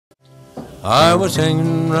I was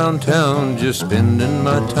hanging around town, just spending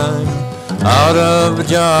my time, out of a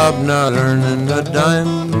job, not earning a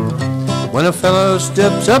dime, when a fellow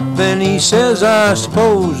steps up and he says, I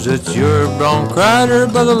suppose it's your bronc rider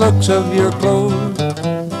by the looks of your clothes.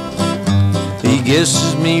 He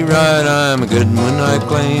guesses me right, I'm a good one, I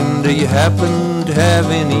claim. Do you happen to have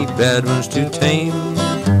any bad ones to tame?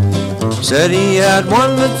 Said he had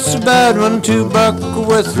one that's a bad one to buck.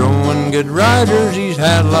 With throwing good riders, he's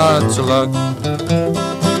had lots of luck.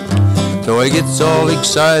 So he gets all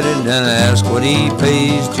excited and I ask what he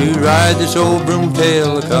pays to ride this old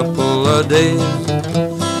broomtail a couple of days.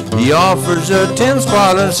 He offers a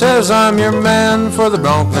 10-spot and says, I'm your man, for the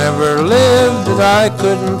bronc never lived that I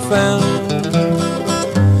couldn't fend.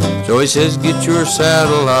 So he says, get your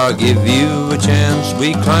saddle, I'll give you a chance.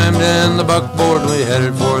 We climbed in the buckboard, we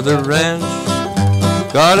headed for the ranch.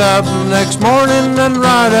 Got up next morning and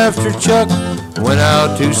right after Chuck went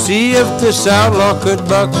out to see if this outlaw could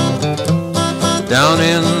buck. Down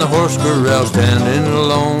in the horse corral, standing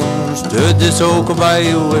alone, stood this old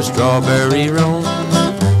caballo with strawberry roan.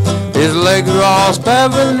 His legs were all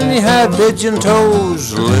spavin and he had pigeon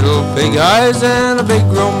toes, little pig eyes and a big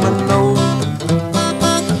Roman nose.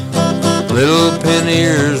 Little pin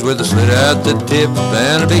ears with a slit at the tip,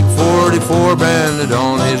 and a big 44 branded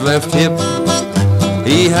on his left hip.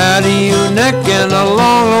 He had a ewe-neck and a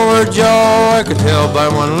long lower jaw. I could tell by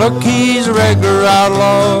one look he's a regular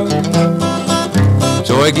outlaw.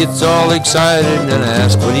 So he gets all excited and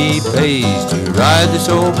asks what he pays to ride this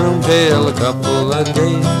old broomtail a couple of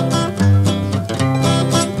days.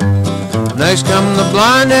 Next come the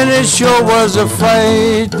blind and it sure was a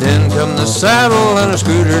fight. Then come the saddle and I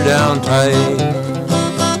screwed her down tight.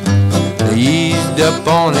 I eased up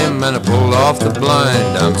on him and I pulled off the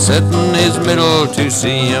blind. I'm setting his middle to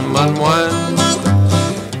see him unwind.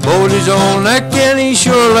 Pulled his old neck and he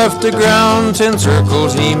sure left the ground. 10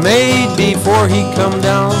 circles he made before he come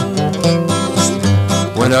down.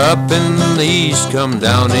 Went up in the east, come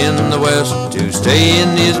down in the west. To stay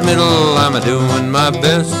in his middle I'm a-doing my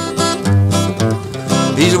best.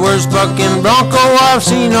 He's the worst bucking bronco I've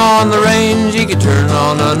seen on the range. He could turn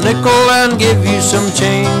on a nickel and give you some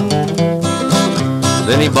change.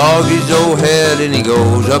 Then he bogs his old head and he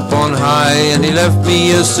goes up on high, and he left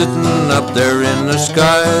me a-sittin' up there in the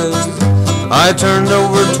skies. I turned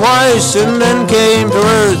over twice and then came to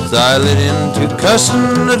earth. I lit into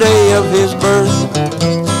cussin' the day of his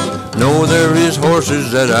birth. No, there is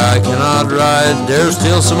horses that I cannot ride. There's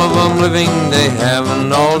still some of them living, they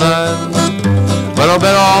haven't all died. But I'll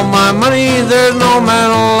bet all my money there's no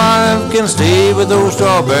man alive can stay with old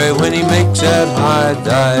Strawberry when he makes that high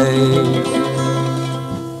dive.